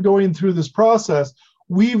learned going through this process.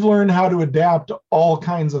 We've learned how to adapt all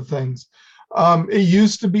kinds of things. It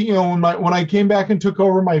used to be, when I came back and took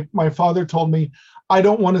over, my father told me, I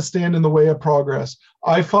don't want to stand in the way of progress.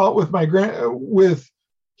 He fought with my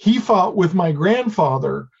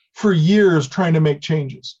grandfather for years trying to make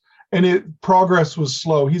changes. And progress was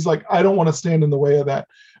slow. He's like, I don't want to stand in the way of that.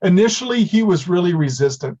 Initially, he was really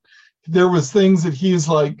resistant. There was things that he's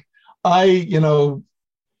like,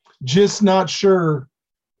 just not sure,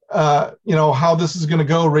 how this is going to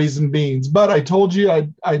go raising beans. But I told you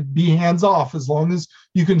I'd be hands off as long as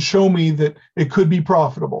you can show me that it could be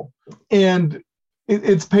profitable. And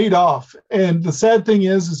it's paid off. And the sad thing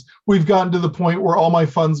is we've gotten to the point where all my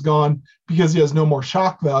funds gone because he has no more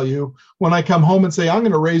shock value. When I come home and say, I'm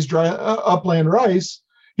going to raise dry upland rice,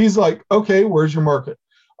 he's like, okay, where's your market?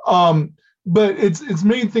 But it's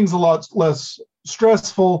made things a lot less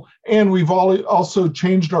stressful, and we've also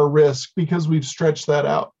changed our risk because we've stretched that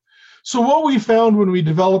out. So what we found when we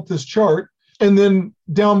developed this chart, and then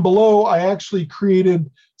down below, I actually created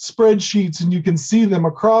spreadsheets, and you can see them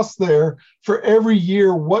across there for every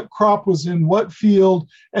year, what crop was in what field,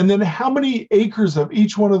 and then how many acres of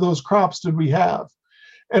each one of those crops did we have.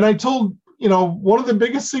 And I told, one of the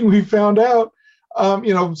biggest thing we found out,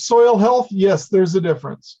 soil health, yes, there's a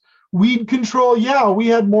difference. Weed control, yeah, we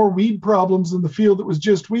had more weed problems in the field that was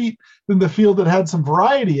just wheat than the field that had some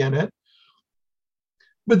variety in it.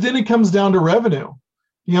 But then it comes down to revenue.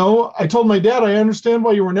 I told my dad, I understand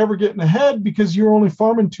why you were never getting ahead because you're only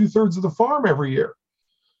farming 2/3 of the farm every year.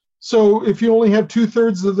 So if you only have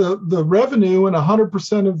 2/3 of the revenue and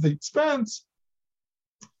 100% of the expense,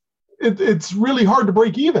 it's really hard to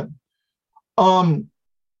break even.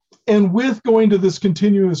 And with going to this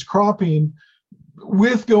continuous cropping,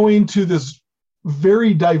 with going to this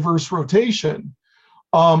very diverse rotation,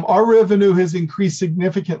 our revenue has increased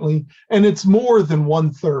significantly, and it's more than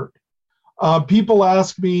 1/3. People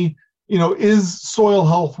ask me, is soil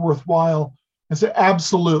health worthwhile? I said,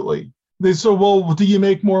 absolutely. They said, well, do you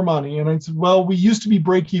make more money? And I said, well, we used to be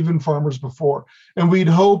break-even farmers before, and we'd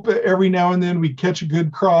hope every now and then we'd catch a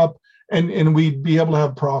good crop and we'd be able to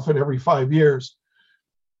have profit every 5 years.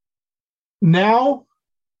 Now,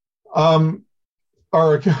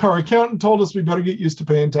 our accountant told us we better get used to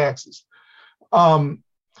paying taxes.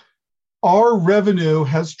 Our revenue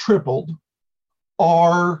has tripled.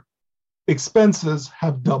 Our expenses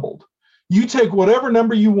have doubled. You take whatever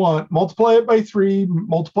number you want, multiply it by 3,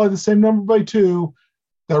 multiply the same number by 2,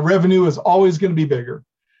 the revenue is always going to be bigger.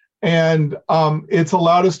 And it's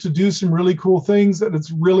allowed us to do some really cool things, and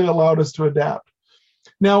it's really allowed us to adapt.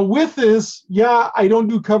 Now with this, I don't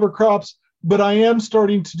do cover crops, but I am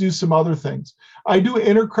starting to do some other things. I do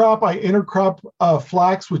intercrop. I intercrop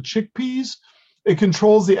flax with chickpeas. It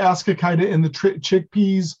controls the ascochyta in the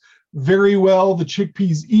chickpeas very well. The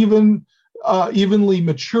chickpeas evenly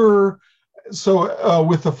mature, so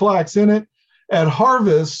with the flax in it. At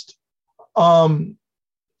harvest, we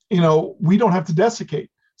don't have to desiccate.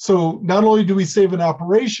 So not only do we save an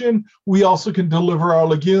operation, we also can deliver our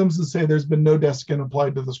legumes and say there's been no desiccant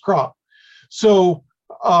applied to this crop. So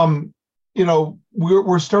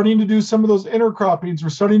we're starting to do some of those intercroppings. We're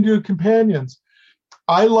starting to do companions.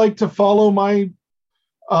 I like to follow my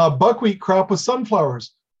buckwheat crop with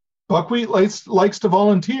sunflowers. Buckwheat likes to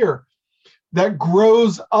volunteer. That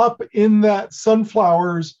grows up in that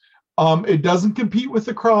sunflowers. It doesn't compete with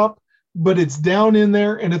the crop, but it's down in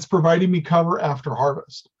there and it's providing me cover after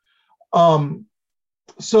harvest.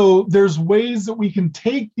 So there's ways that we can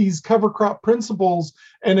take these cover crop principles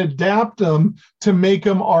and adapt them to make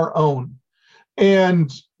them our own,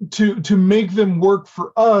 and to make them work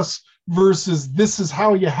for us versus this is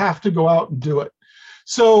how you have to go out and do it.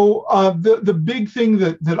 So the big thing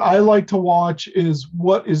that I like to watch is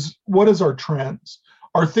what is our trends?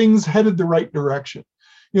 Are things headed the right direction?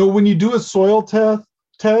 When you do a soil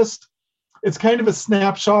test, it's kind of a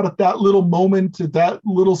snapshot at that little moment, at that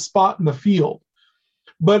little spot in the field.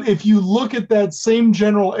 But if you look at that same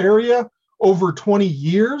general area over 20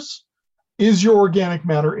 years, is your organic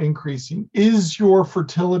matter increasing? Is your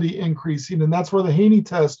fertility increasing? And that's where the Haney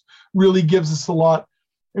test really gives us a lot.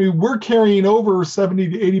 I mean, we're carrying over 70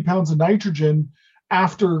 to 80 pounds of nitrogen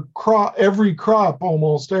after every crop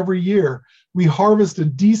almost every year. We harvest a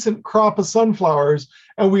decent crop of sunflowers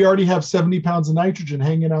and we already have 70 pounds of nitrogen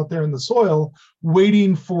hanging out there in the soil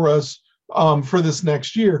waiting for us for this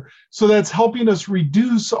next year. So that's helping us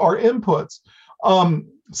reduce our inputs.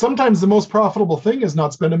 Sometimes the most profitable thing is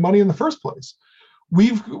not spending money in the first place.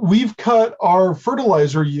 We've cut our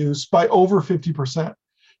fertilizer use by over 50%.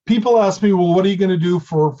 People ask me, well, what are you going to do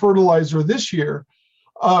for fertilizer this year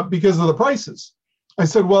because of the prices? I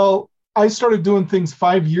said, well, I started doing things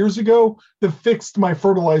 5 years ago that fixed my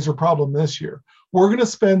fertilizer problem this year. We're going to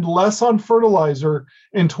spend less on fertilizer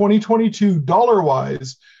in 2022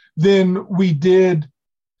 dollar-wise than we did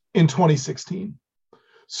in 2016.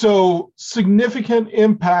 So significant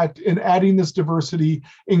impact in adding this diversity,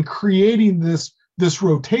 in creating this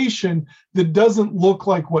rotation that doesn't look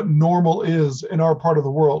like what normal is in our part of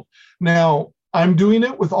the world. Now, I'm doing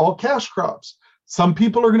it with all cash crops. Some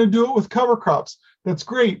people are going to do it with cover crops. That's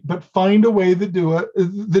great, but find a way that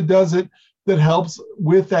does it that helps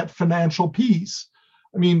with that financial piece.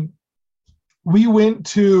 I mean, we went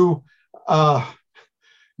to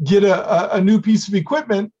get a new piece of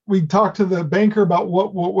equipment. We talked to the banker about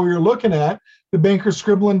what we were looking at. The banker's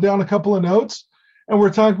scribbling down a couple of notes, and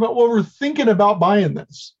we're talking about, well, we're thinking about buying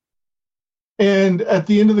this. And at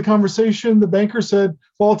the end of the conversation, the banker said,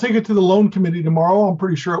 well, I'll take it to the loan committee tomorrow. I'm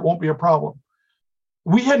pretty sure it won't be a problem.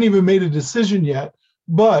 We hadn't even made a decision yet,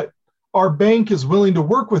 but our bank is willing to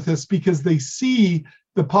work with us because they see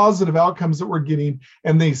the positive outcomes that we're getting,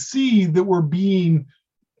 and they see that we're being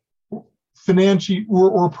financially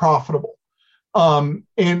or profitable.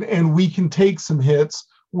 And we can take some hits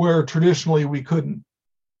where traditionally we couldn't.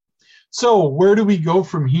 So where do we go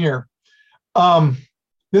from here?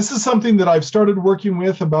 This is something that I've started working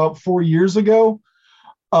with about 4 years ago.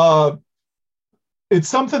 It's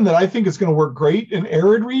something that I think is going to work great in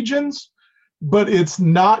arid regions, but it's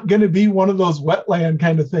not going to be one of those wetland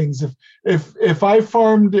kind of things. If I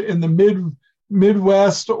farmed in the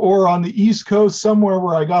Midwest or on the East Coast somewhere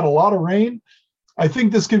where I got a lot of rain, I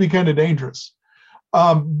think this could be kind of dangerous.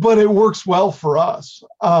 But it works well for us.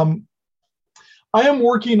 I am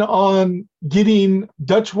working on getting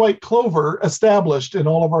Dutch white clover established in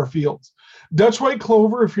all of our fields. Dutch white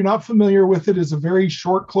clover, if you're not familiar with it, is a very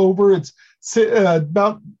short clover. It's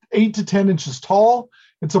about 8 to 10 inches tall.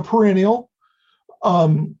 It's a perennial.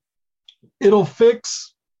 It'll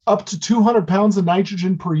fix up to 200 pounds of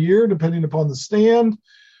nitrogen per year, depending upon the stand.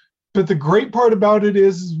 But the great part about it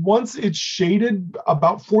is once it's shaded,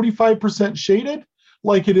 about 45% shaded,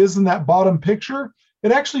 like it is in that bottom picture,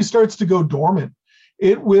 it actually starts to go dormant.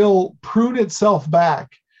 It will prune itself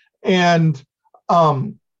back, and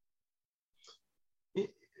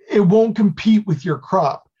it won't compete with your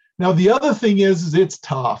crop. Now, the other thing is it's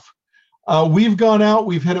tough. We've gone out,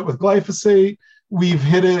 we've hit it with glyphosate, we've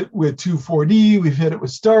hit it with 2,4-D, we've hit it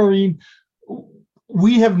with styrene.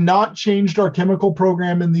 We have not changed our chemical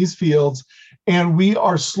program in these fields, and we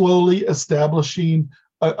are slowly establishing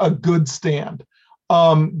a good stand.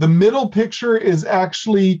 The middle picture is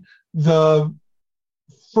actually the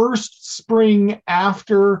first spring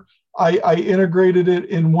after I integrated it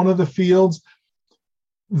in one of the fields.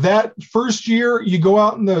 That first year, you go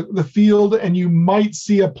out in the field and you might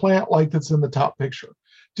see a plant like that's in the top picture.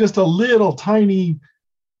 Just a little tiny,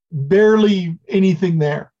 barely anything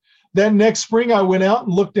there. That next spring, I went out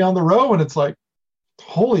and looked down the row and it's like,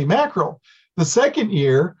 holy mackerel. The second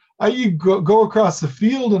year, you go across the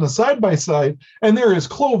field in a side-by-side and there is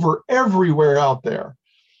clover everywhere out there.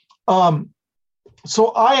 So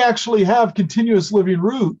I actually have continuous living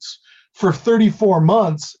roots for 34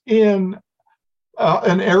 months in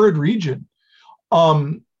an arid region.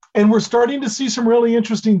 And we're starting to see some really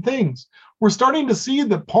interesting things. We're starting to see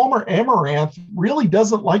that Palmer amaranth really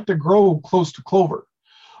doesn't like to grow close to clover.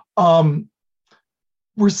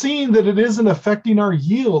 We're seeing that it isn't affecting our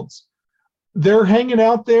yields. They're hanging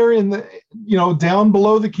out there in the, down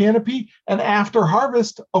below the canopy, and after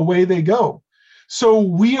harvest, away they go. So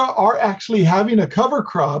we are actually having a cover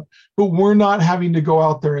crop, but we're not having to go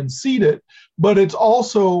out there and seed it. But it's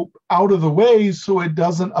also out of the way so it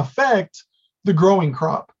doesn't affect the growing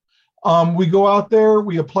crop. We go out there,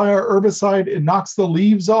 we apply our herbicide, it knocks the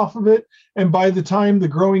leaves off of it, and by the time the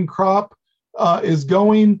growing crop is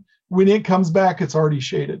going, when it comes back, it's already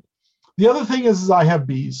shaded. The other thing is I have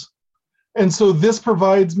bees. And so this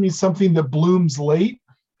provides me something that blooms late,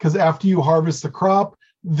 because after you harvest the crop,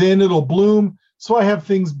 then it'll bloom. So I have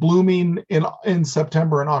things blooming in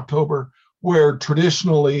September and October, where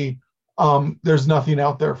traditionally there's nothing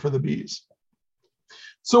out there for the bees.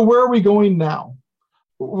 So where are we going now?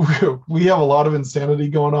 We have a lot of insanity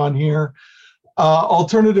going on here.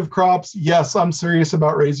 Alternative crops, yes, I'm serious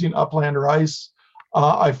about raising upland rice.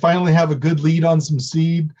 I finally have a good lead on some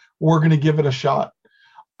seed. We're going to give it a shot.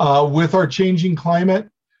 With our changing climate,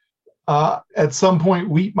 at some point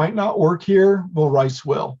wheat might not work here. Well, rice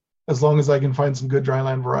will, as long as I can find some good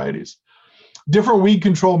dryland varieties. Different weed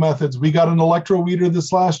control methods. We got an electro weeder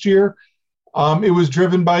this last year. It was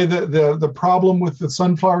driven by the problem with the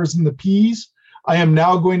sunflowers and the peas. I am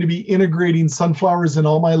now going to be integrating sunflowers in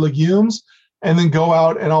all my legumes, and then go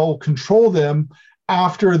out and I'll control them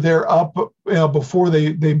after they're up, before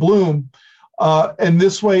they bloom. And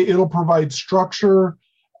this way it'll provide structure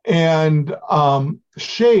and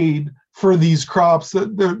shade for these crops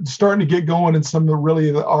that they're starting to get going in some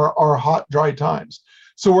of our hot, dry times.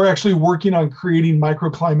 So we're actually working on creating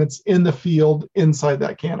microclimates in the field inside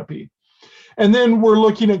that canopy. And then we're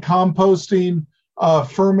looking at composting,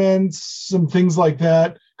 ferments, some things like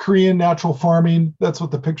that, Korean natural farming. That's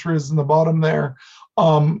what the picture is in the bottom there.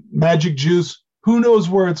 Magic juice, who knows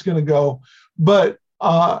where it's going to go. But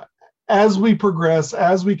as we progress,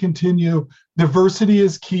 as we continue, diversity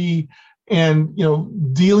is key. And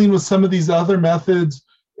dealing with some of these other methods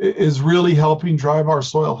is really helping drive our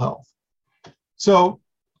soil health. So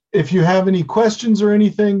if you have any questions or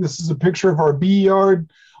anything, this is a picture of our bee yard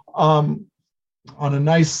on a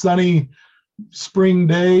nice sunny spring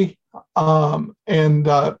day,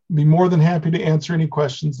 and be more than happy to answer any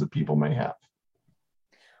questions that people may have.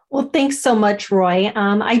 Well, thanks so much, Roy.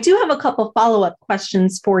 I do have a couple follow-up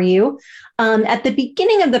questions for you. At the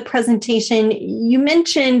beginning of the presentation, you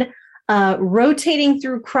mentioned rotating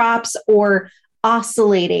through crops or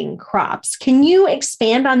oscillating crops. Can you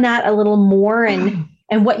expand on that a little more and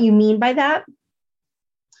what you mean by that?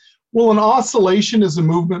 Well, an oscillation is a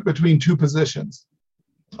movement between two positions.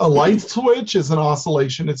 A light switch is an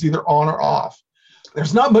oscillation. It's either on or off.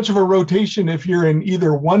 There's not much of a rotation if you're in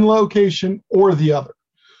either one location or the other.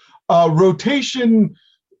 Rotation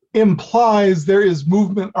implies there is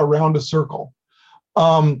movement around a circle.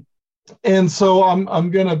 And so I'm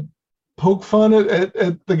going to poke fun at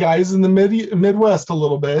the guys in the Midwest a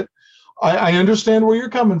little bit. I understand where you're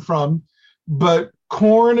coming from, but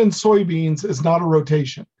corn and soybeans is not a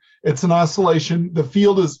rotation. It's an oscillation. The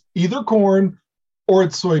field is either corn or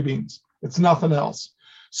it's soybeans. It's nothing else.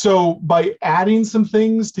 So by adding some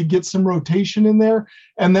things to get some rotation in there,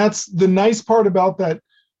 and that's the nice part about that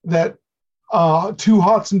two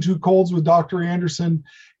hots and two colds with Dr. Anderson,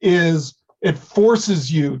 is it forces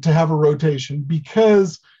you to have a rotation,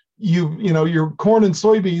 because your corn and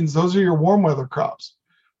soybeans, those are your warm weather crops.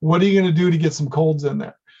 What are you going to do to get some colds in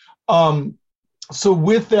there? So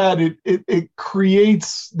with that, it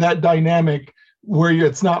creates that dynamic where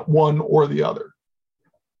it's not one or the other.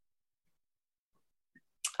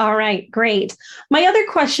 All right, great. My other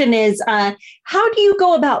question is, how do you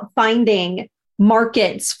go about finding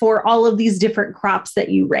markets for all of these different crops that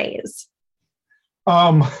you raise?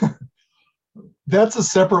 That's a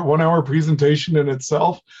separate 1-hour presentation in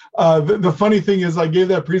itself. The funny thing is, I gave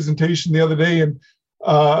that presentation the other day, and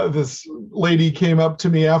this lady came up to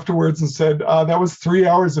me afterwards and said, that was 3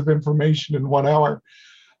 hours of information in 1 hour.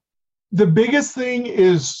 The biggest thing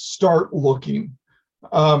is start looking.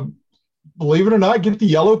 Believe it or not, get the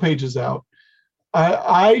yellow pages out.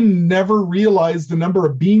 I never realized the number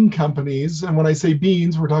of bean companies, and when I say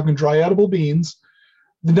beans, we're talking dry edible beans,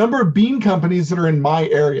 the number of bean companies that are in my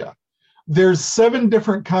area. There's 7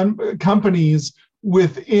 different companies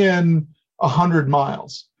within 100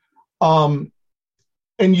 miles. And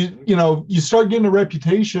you start getting a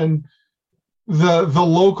reputation. The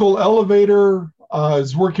local elevator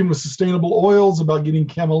is working with sustainable oils about getting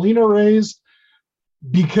camelina raised.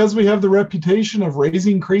 Because we have the reputation of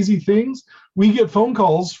raising crazy things, we get phone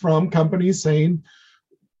calls from companies saying,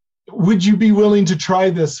 would you be willing to try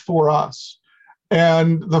this for us?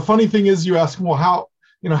 And the funny thing is, you ask them, well, how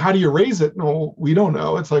do you raise it? No, we don't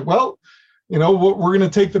know. It's like, well, we're going to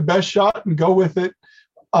take the best shot and go with it,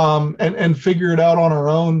 and figure it out on our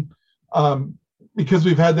own, because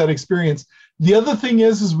we've had that experience. The other thing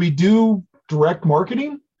is we do direct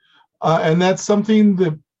marketing, and that's something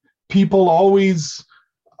that people always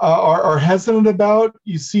are hesitant about.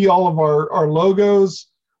 You see all of our logos.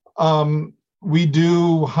 We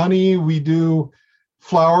do honey, we do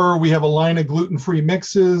flour, we have a line of gluten-free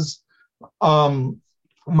mixes.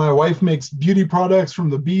 My wife makes beauty products from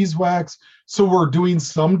the beeswax. So we're doing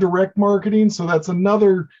some direct marketing. So that's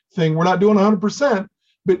another thing. We're not doing 100%,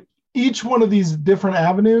 but each one of these different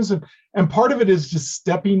avenues, and part of it is just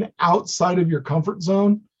stepping outside of your comfort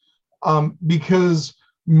zone, because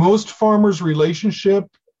most farmers' relationship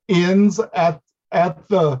ends at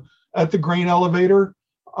the grain elevator,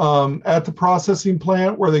 at the processing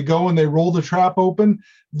plant, where they go and they roll the trap open.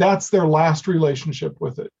 That's their last relationship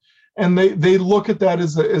with it, and they look at that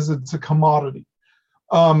as it's a commodity.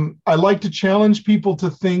 I like to challenge people to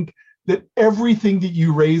think that everything that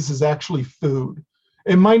you raise is actually food.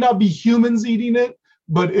 It might not be humans eating it,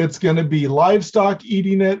 but it's going to be livestock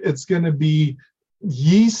eating it. It's going to be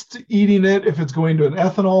yeast eating it if it's going to an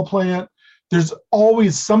ethanol plant. There's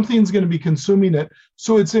always something's going to be consuming it.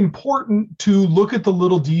 So it's important to look at the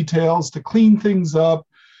little details, to clean things up.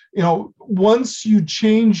 Once you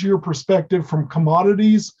change your perspective from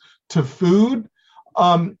commodities to food,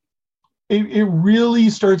 it really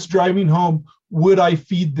starts driving home, would I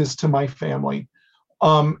feed this to my family?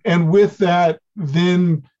 And with that,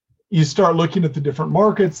 then you start looking at the different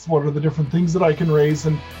markets, what are the different things that I can raise,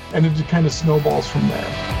 and it just kind of snowballs from there.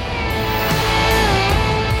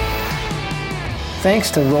 Thanks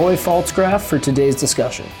to Roy Pfaltzgraff for today's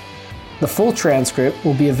discussion. The full transcript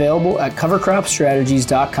will be available at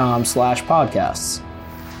covercropstrategies.com/podcasts.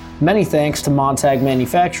 Many thanks to Montag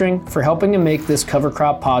Manufacturing for helping to make this Cover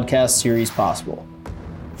Crop podcast series possible.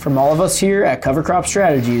 From all of us here at Cover Crop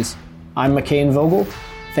Strategies, I'm McCain Vogel.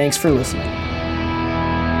 Thanks for listening.